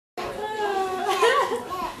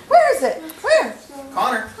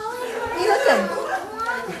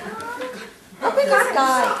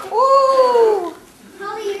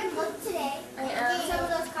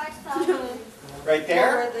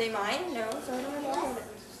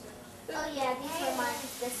Oh yeah, these are mine.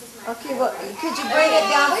 This is mine. Okay, well, could you bring it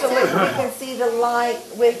down so we can see the light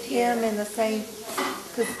with him in the same,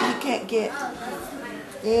 because he can't get,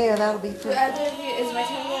 yeah, that'll be Do perfect. either of you, is my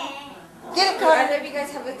turn yet? Get it, Do either Carter. of you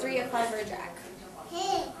guys have a 3, a 5, or a jack?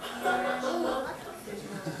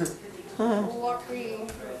 Lucky.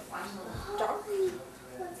 Sorry.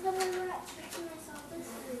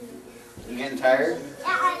 You getting tired?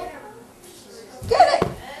 Get it.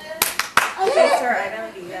 Okay, sorry, I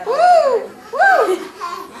don't do that. Woo! Woo!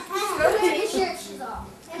 T-shirt she's off.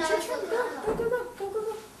 And I was like, Go, go, go, go, go,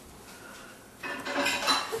 go.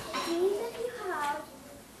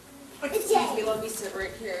 Excuse me, let me sit right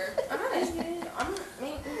here. I'm not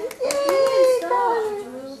Megan. Yay,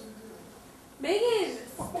 Carter. Megan,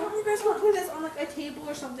 why don't you guys want to put this on like a table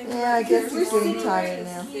or something? Yeah, I guess he's We're getting sitting tired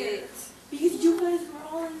right now. here. Because you guys were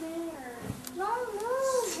all in there. no.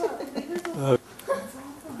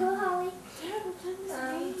 Go, Holly. Do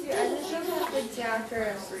either of you have a jack or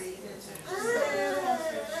a 3?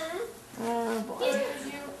 Oh, boy.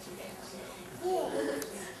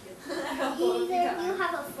 Either you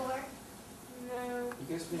have a 4. No. You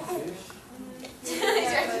guys been fish?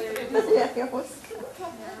 Yeah, he almost.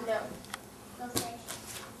 No. Go fish.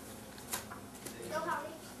 Go, Holly.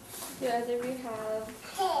 Do either of you have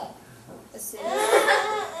a 6?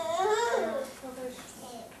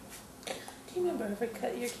 Do you remember every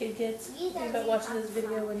cut your kid gets? Think about watching this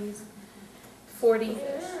video when he's 40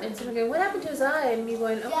 and someone going, what happened to his eye? And me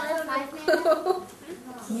going, oh, I don't know.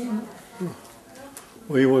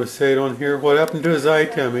 Well, you want to say it on here? What happened to his eye,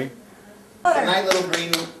 Timmy? The night little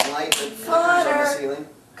green light that flickers on the ceiling.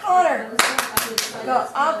 Connor. Go,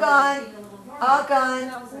 all gone. All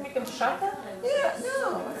gone. Make him shot that? Yeah,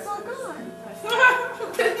 no, it's all gone. Well, not the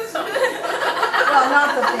fingers, Come on,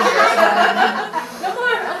 come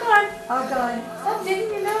on. but all gone. Stop digging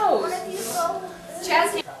your nose. Chaz,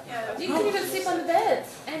 You can even sleep on the bed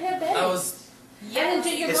and have beds. That was. And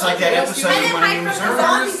then your It's like that episode of My Name is Earl.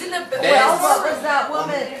 Well, what was that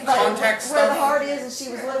woman, like, Contact where the stuff. heart is and she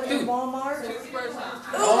was living in Walmart?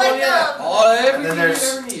 Oh yeah. And then there's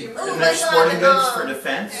sporting goods for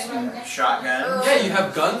defense, shotgun. Yeah, you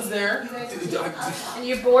have guns there. And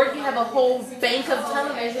you're bored, you have a whole bank of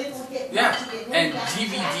televisions. Yeah, and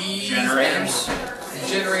DVDs,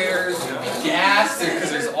 Generators. gas, because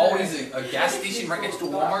there's always a gas station right next to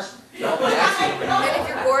Walmart. Gas station. and if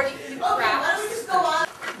you're bored, you can do crap.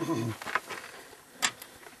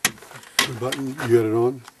 The button, you got it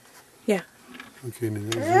on? Yeah. Okay, now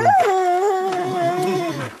there's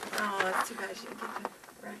Oh, that's too bad she didn't get the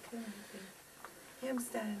raccoon. Him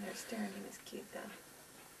standing there staring at his cute though.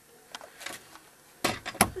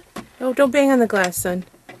 Oh, don't bang on the glass, son.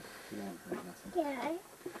 Yeah.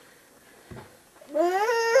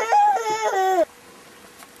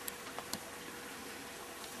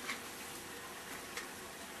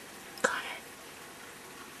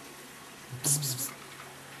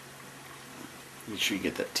 You should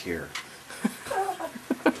get that tear.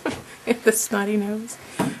 The snotty nose.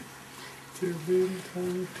 Tear, baby,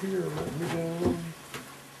 tiny tear, let me down.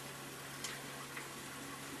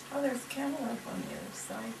 Oh, there's Cantaloupe on the other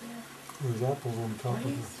side there. There's apples on top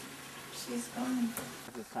of it. She's gone.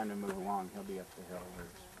 It's time to move along. He'll be up the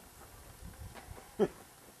hill.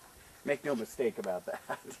 Make no mistake about that.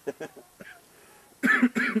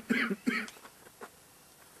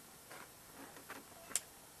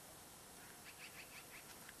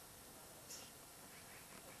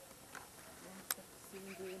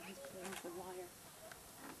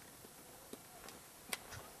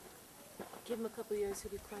 Give him a couple years,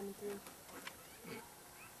 he'll be climbing through.